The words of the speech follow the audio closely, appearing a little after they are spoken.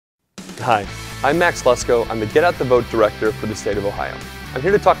Hi, I'm Max Lesko. I'm the Get Out the Vote Director for the state of Ohio. I'm here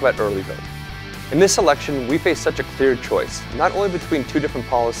to talk about early vote. In this election, we face such a clear choice, not only between two different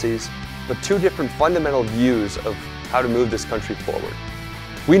policies, but two different fundamental views of how to move this country forward.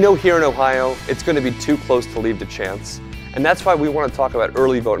 We know here in Ohio, it's going to be too close to leave to chance, and that's why we want to talk about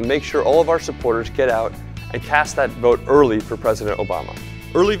early vote and make sure all of our supporters get out and cast that vote early for President Obama.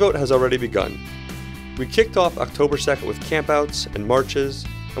 Early vote has already begun. We kicked off October 2nd with campouts and marches,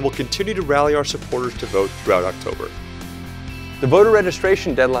 and will continue to rally our supporters to vote throughout October. The voter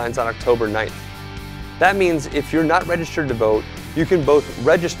registration deadline is on October 9th. That means if you're not registered to vote, you can both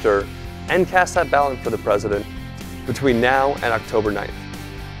register and cast that ballot for the president between now and October 9th.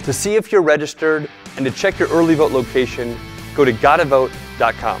 To see if you're registered and to check your early vote location, go to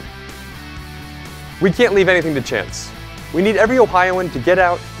barackobamadotcom. We can't leave anything to chance. We need every Ohioan to get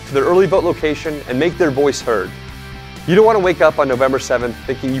out to their early vote location and make their voice heard. You don't want to wake up on November 7th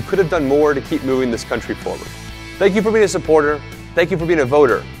thinking you could have done more to keep moving this country forward. Thank you for being a supporter. Thank you for being a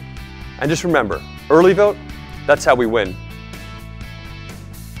voter. And just remember, early vote, that's how we win.